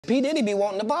P. Diddy be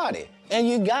wanting to party. And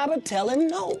you gotta tell him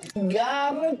no.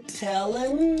 Gotta tell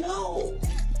him no.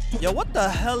 Yo, what the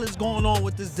hell is going on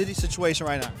with this Diddy situation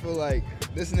right now? I feel like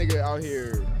this nigga out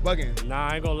here bugging. Nah,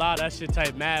 I ain't gonna lie, that shit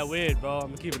type mad weird, bro. I'm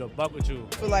gonna keep it a buck with you.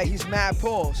 I feel like he's mad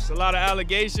pulse. A lot of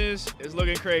allegations. It's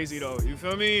looking crazy though. You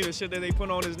feel me? The shit that they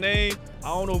put on his name, I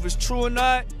don't know if it's true or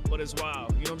not, but it's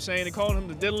wild. You know what I'm saying? They calling him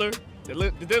the diddler.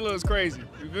 The diddler is crazy.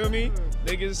 You feel me?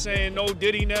 Niggas saying no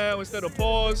Diddy now instead of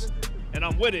pause. And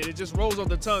I'm with it. It just rolls off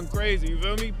the tongue crazy. You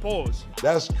feel me? Pause.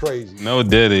 That's crazy. No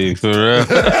Diddy, for real.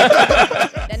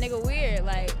 That nigga weird.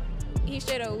 Like, he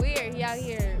straight up weird. He out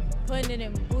here putting it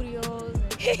in booty holes.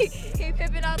 He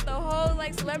pimping out the whole,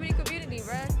 like, celebrity community,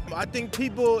 bruh. I think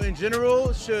people in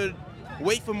general should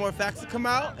wait for more facts to come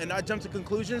out and not jump to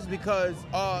conclusions because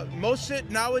most shit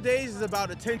nowadays is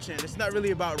about attention. It's not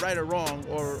really about right or wrong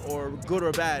or good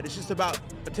or bad. It's just about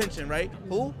attention, right?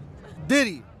 Who?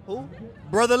 Diddy. Who?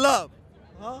 Brother Love.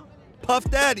 Huh? Puff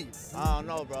Daddy. I don't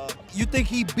know, bro. You think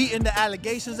he beating the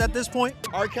allegations at this point?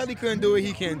 R. Kelly couldn't do it,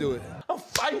 he can't do it. I'm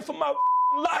fighting for my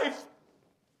life.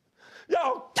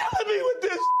 Y'all killing me with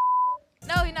this.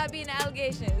 No, he not beating the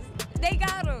allegations. They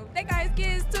got him. They got his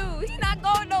kids too. He not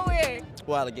going nowhere.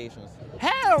 What allegations?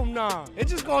 Hell nah.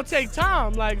 It's just gonna take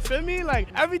time. Like, feel me? Like,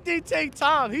 everything take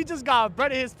time. He just got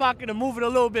bread in his pocket and move it a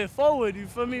little bit forward, you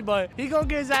feel me? But he gonna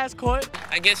get his ass caught.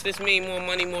 I guess this means more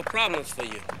money, more problems for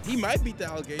you. He might beat the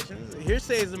allegations.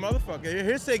 Hearsay is a motherfucker.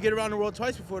 Hearsay get around the world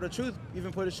twice before the truth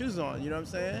even put his shoes on. You know what I'm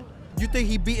saying? You think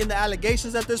he beating the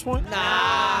allegations at this point? Nah.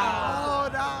 Oh,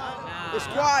 nah. It's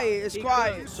quiet, it's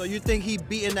quiet. So you think he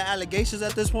beating the allegations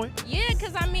at this point? Yeah,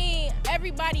 because I mean,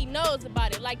 everybody knows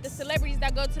about it. Like the celebrities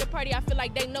that go to the party, I feel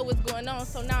like they know what's going on.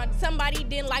 So now somebody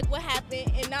didn't like what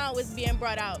happened and now it's being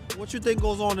brought out. What you think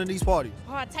goes on in these parties?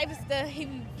 All type of stuff. He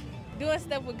be doing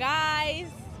stuff with guys,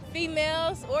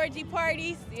 females, orgy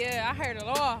parties. Yeah, I heard it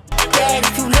all.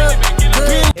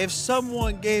 If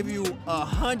someone gave you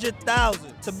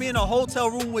 100,000 to be in a hotel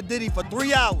room with Diddy for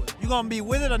 3 hours, you gonna be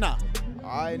with it or not?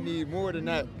 I need more than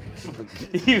that.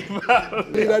 Leave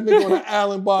that nigga on an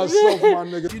island by himself, my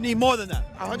nigga. You need more than that.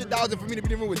 100,000 for me to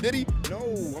be in the room with Diddy?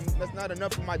 No, that's not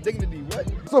enough for my dignity. What?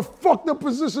 It's a fucked up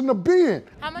position to be in.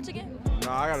 How much again?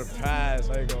 Nah, I gotta pass.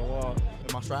 I ain't gonna walk.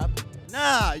 Am I strapped?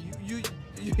 Nah,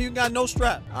 you got no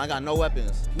strap. I got no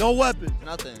weapons. No weapons.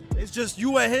 Nothing. It's just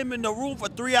you and him in the room for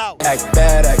 3 hours. Act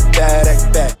bad, act bad,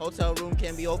 act bad. Hotel room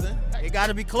can't be open. It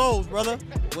gotta be closed, brother.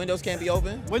 Windows can't be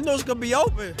open. Windows can be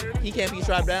open. He can't be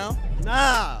strapped down.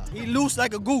 Nah, he loose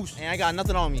like a goose. And I got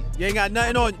nothing on me. You ain't got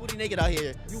nothing on you. Booty naked out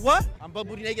here. You what? I'm butt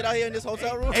booty naked out here in this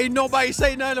hotel room. Ain't nobody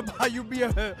say nothing about you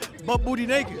being butt booty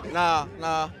naked. Nah.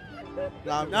 Nah?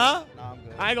 I'm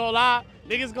good. I ain't gonna lie.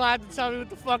 Niggas gonna have to tell me what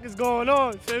the fuck is going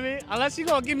on, you feel me? Unless he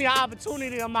gonna give me an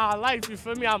opportunity in my life, you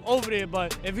feel me? I'm over there,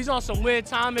 but if he's on some weird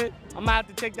timing, I'm gonna have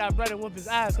to take that bread and whip his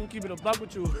ass. I'm keeping it a buck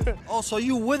with you. Oh, so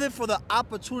you with it for the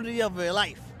opportunity of your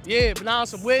life? Yeah, but now on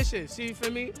some weird shit, see, you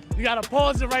feel me? You gotta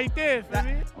pause it right there, feel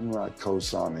me? I'm not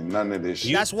co-signing none of this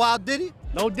shit. That's wild Diddy?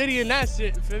 No Diddy in that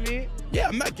shit, you feel me? Yeah,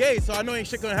 I'm not gay, so I know ain't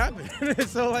shit gonna happen.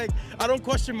 So like, I don't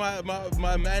question my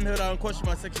manhood. I don't question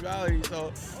my sexuality.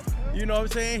 So, you know what I'm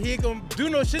saying? He ain't gonna do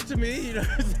no shit to me. You know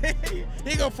what I'm saying? He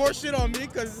ain't gonna force shit on me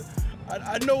because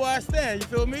I know where I stand. You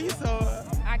feel me? So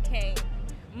I can't.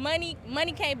 Money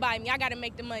can't buy me. I gotta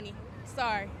make the money.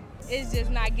 Sorry, it's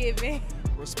just not giving.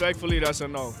 Respectfully, that's a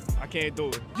no. I can't do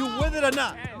it. You with it or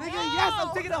not? Nigga, yes,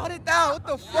 I'm taking 100,000. What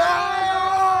the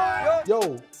fuck?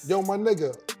 Yo, my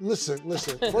nigga, listen.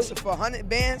 First, for 100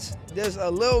 bands, there's a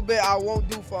little bit I won't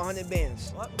do for 100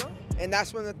 bands. What, bro? And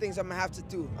that's one of the things I'm gonna have to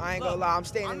do. I ain't gonna lie, I'm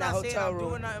staying in that hotel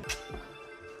room.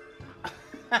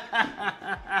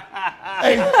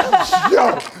 Hey,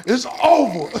 yo, it's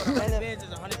over. 100 bands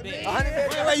is 100 bands. 100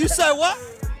 bands. Wait, you said what?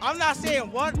 I'm not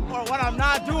saying what or what I'm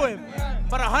not doing,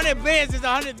 but 100 bands is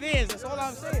 100 bands. That's all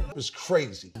I'm saying. It's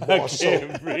crazy. I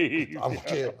can't breathe. I'm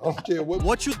scared.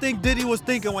 What you think Diddy was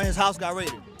thinking when his house got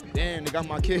raided? Damn, they got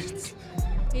my kids.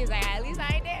 He's like, at least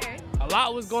I ain't there. A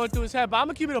lot was going through his head, but I'm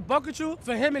gonna keep it a buck with you.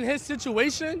 For him and his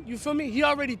situation, you feel me? He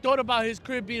already thought about his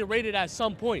crib being raided at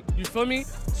some point, you feel me?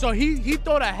 So he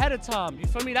thought ahead of time, you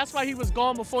feel me? That's why he was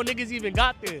gone before niggas even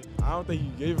got there. I don't think he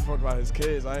gave a fuck about his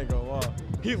kids. I ain't gonna lie.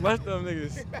 He left them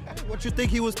niggas. What you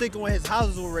think he was thinking when his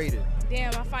houses were raided?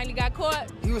 Damn, I finally got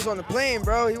caught. He was on the plane,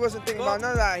 bro. He wasn't thinking about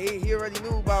none of that. He already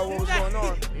knew about what was going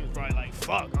on. He was probably like,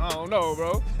 fuck, I don't know,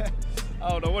 bro. I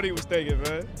don't know what he was thinking,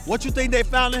 man. What you think they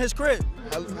found in his crib?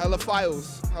 Hella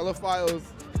files.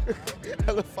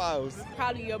 Hella files.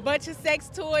 Probably a bunch of sex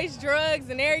toys, drugs,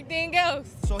 and everything else.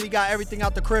 So he got everything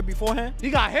out the crib beforehand? He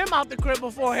got him out the crib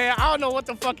beforehand. I don't know what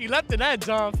the fuck he left in that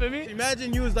John, feel me?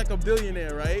 Imagine you was like a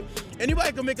billionaire, right?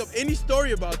 Anybody can make up any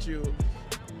story about you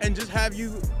and just have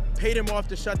you pay them off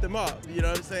to shut them up. You know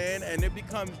what I'm saying? And it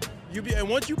becomes, and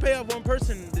once you pay off one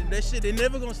person, that shit, they're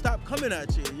never gonna stop coming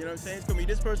at you. You know what I'm saying? It's gonna be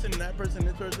this person, and that person,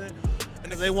 this person.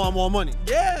 And they want more money.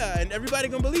 Yeah, and everybody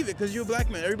gonna believe it because you're a black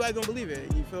man. Everybody gonna believe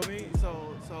it. You feel me?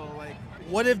 So like.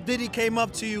 What if Diddy came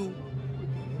up to you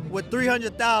with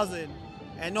 300,000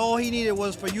 and all he needed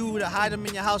was for you to hide him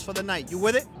in your house for the night? You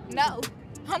with it? No,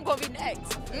 I'm gonna be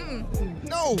next.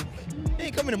 No, he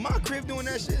ain't coming to my crib doing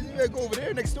that shit. You better go over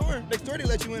there next door. Next door they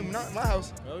let you in, not my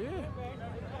house. Hell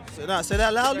yeah. Say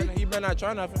that loudly. He better not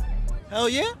try nothing. Hell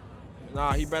yeah.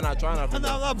 Nah, he better not try nothing.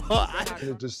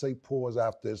 It'll just say pause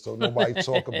after so nobody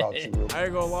talk about you. Really. I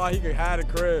ain't gonna lie, he could have a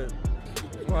crib.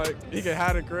 Like, he could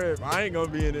have a crib. I ain't gonna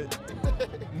be in it.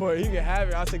 But he can have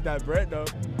it. I'll take that bread though.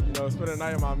 You know, spend the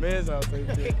night in my man's house.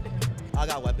 I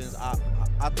got weapons. I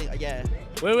think, yeah.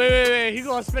 Wait. He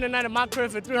gonna spend the night in my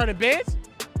crib for 300 bands?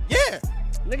 Yeah.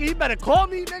 Nigga, he better call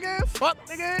me, nigga. Fuck,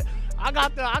 nigga. I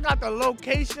got the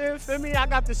location, feel me? I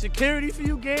got the security for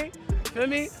you, gang. Feel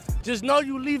me? Just know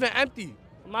you leaving empty.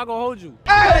 I'm not gonna hold you.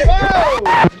 Hey,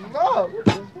 no.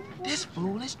 This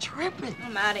fool is tripping.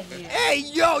 I'm out of here. Hey,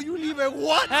 yo, you leaving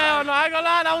what? Hell no, I ain't gonna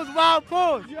lie, that was wild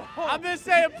pause. I've been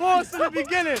saying pause from the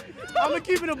beginning. I'm gonna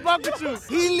keep it a buck with you.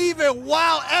 He leaving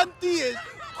wild empty is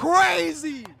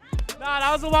crazy. Nah,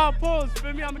 that was a wild pause,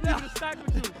 feel me? I'm gonna keep it a stack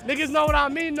with you. Niggas know what I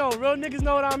mean, though. Real niggas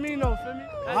know what I mean, though, feel me?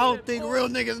 I don't think real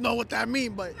niggas know what that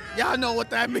mean, but y'all know what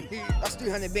that mean. That's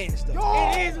 300 bands, though.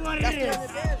 It is what it is.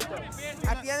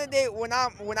 At the end of the day, when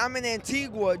I'm in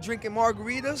Antigua drinking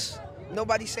margaritas,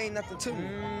 nobody's saying nothing to me.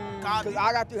 Because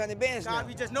I got 300 bands now.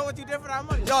 We just know what you did for that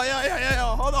money. Yo.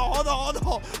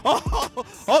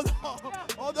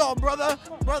 Hold on, brother.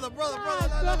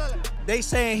 No. They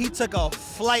saying he took a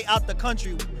flight out the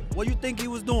country. What do you think he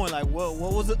was doing? Like, what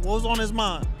was on his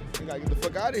mind? I gotta get the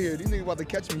fuck out of here. These niggas about to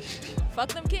catch me. Fuck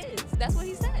them kids. That's what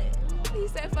he said. He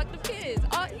said fuck them kids.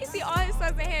 You see all his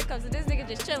sons in handcuffs and this nigga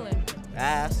just chilling.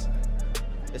 Ass.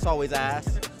 It's always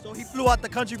ass. So he flew out the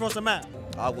country for some ass?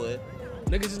 I would.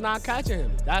 Niggas is not catching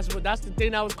him. That's the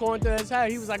thing that was going through his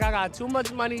head. He was like, I got too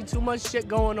much money, too much shit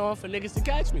going on for niggas to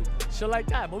catch me. Shit like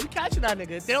that. But we catching that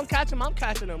nigga. If they don't catch him, I'm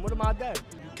catching him. What am I dead?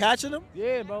 Catching him?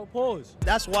 Yeah, bro. Pause.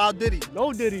 That's wild Diddy.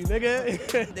 No Diddy,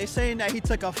 nigga. They saying that he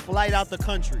took a flight out the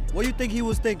country. What do you think he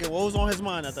was thinking? What was on his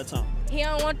mind at that time? He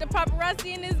don't want the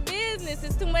paparazzi in his business.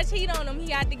 It's too much heat on him. He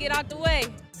had to get out the way.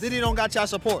 Diddy don't got y'all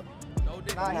support.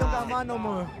 Nah, he don't got mine no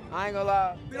more. I ain't gonna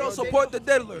lie. We don't support the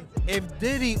diddler. If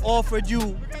Diddy offered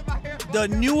you the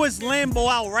newest Lambo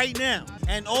out right now,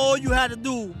 and all you had to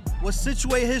do was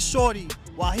situate his shorty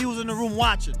while he was in the room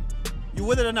watching, you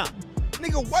with it or not?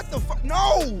 Nigga, what the fuck?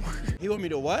 No! He want me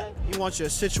to what? He wants you to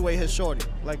situate his shorty.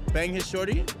 Like bang his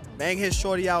shorty? Bang his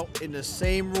shorty out in the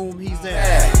same room he's in.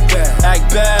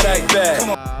 Act bad. Come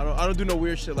on. I don't do no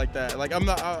weird shit like that. Like I'm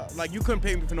not like you couldn't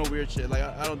pay me for no weird shit. Like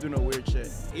I don't do no weird shit.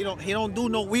 He don't do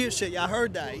no weird shit. Y'all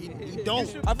heard that. He don't.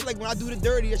 I feel like when I do the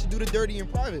dirty, I should do the dirty in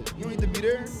private. You don't need to be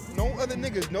there. No other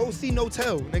niggas. No see, no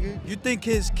tell, nigga. You think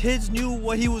his kids knew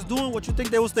what he was doing? What you think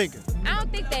they was thinking? I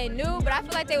don't think they knew, but I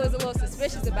feel like they was a little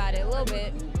suspicious about it, a little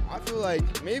bit. I feel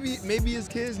like maybe his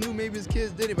kids knew, maybe his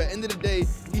kids did it, but at the end of the day,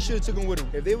 he should have took him with him.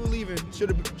 If they were leaving, should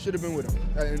have been with him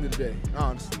at the end of the day,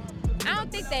 honestly. I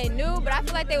don't think they knew, but I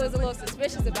feel like they was a little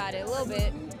suspicious about it, a little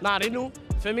bit. Nah, they knew.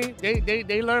 Feel me?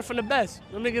 They learn from the best.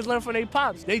 Them niggas learn from their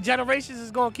pops. They generations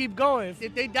is gonna keep going.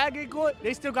 If they dad get caught,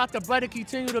 they still got the bread to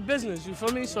continue the business. You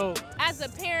feel me? So as a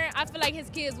parent, I feel like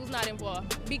his kids was not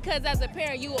involved. Because as a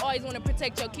parent, you always want to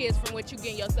protect your kids from what you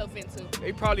getting yourself into.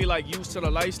 They probably like used to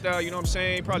the lifestyle, you know what I'm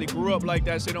saying? Probably grew up like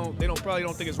that, so they probably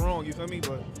don't think it's wrong, you feel me?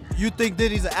 But you think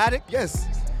Diddy's an addict? Yes,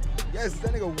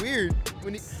 that nigga weird.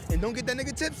 And don't get that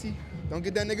nigga tipsy. Don't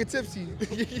get that nigga tipsy.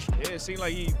 Yeah, it seemed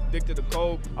like he addicted to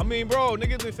coke. I mean, bro,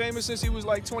 nigga's been famous since he was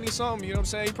like 20-something, you know what I'm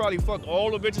saying? He probably fucked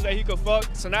all the bitches that he could fuck.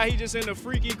 So now he just into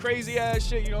freaky, crazy ass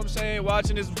shit, you know what I'm saying?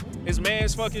 Watching his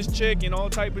mans fuck his chick and all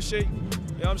type of shit. You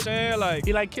know what I'm saying? Like,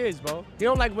 he like kids, bro. He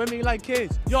don't like women, he like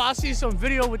kids. Yo, I see some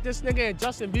video with this nigga and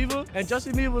Justin Bieber, and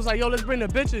Justin Bieber was like, yo, let's bring the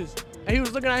bitches. And he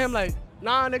was looking at him like,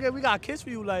 Nah, nigga, we got kiss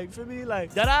for you, like, feel me?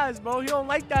 Like, that eyes, bro. He don't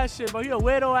like that shit, bro. He a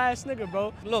weirdo ass nigga,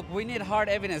 bro. Look, we need hard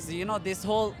evidence. You know, this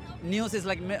whole news is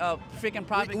like freaking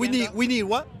propaganda. We need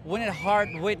what? We need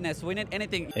hard witness. We need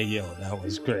anything. Hey, yo, that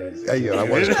was crazy. Hey, yo, that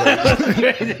was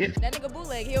crazy. That nigga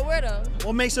bootleg, he a weirdo.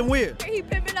 What makes him weird? He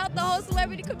pimping out the whole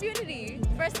celebrity community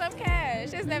for some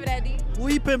cash. It's never that deep. Who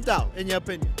he pimped out, in your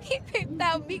opinion? He pimped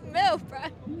out Meek Mill, bro.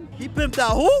 He pimped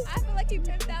out who? I feel like he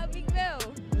pimped out Meek Mill.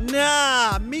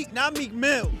 Nah, not Meek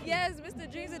Mill. Yes,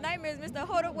 Mr. Dreams and Nightmares, Mr.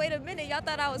 Hold up, wait a minute. Y'all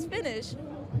thought I was finished.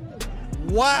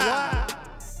 Wow.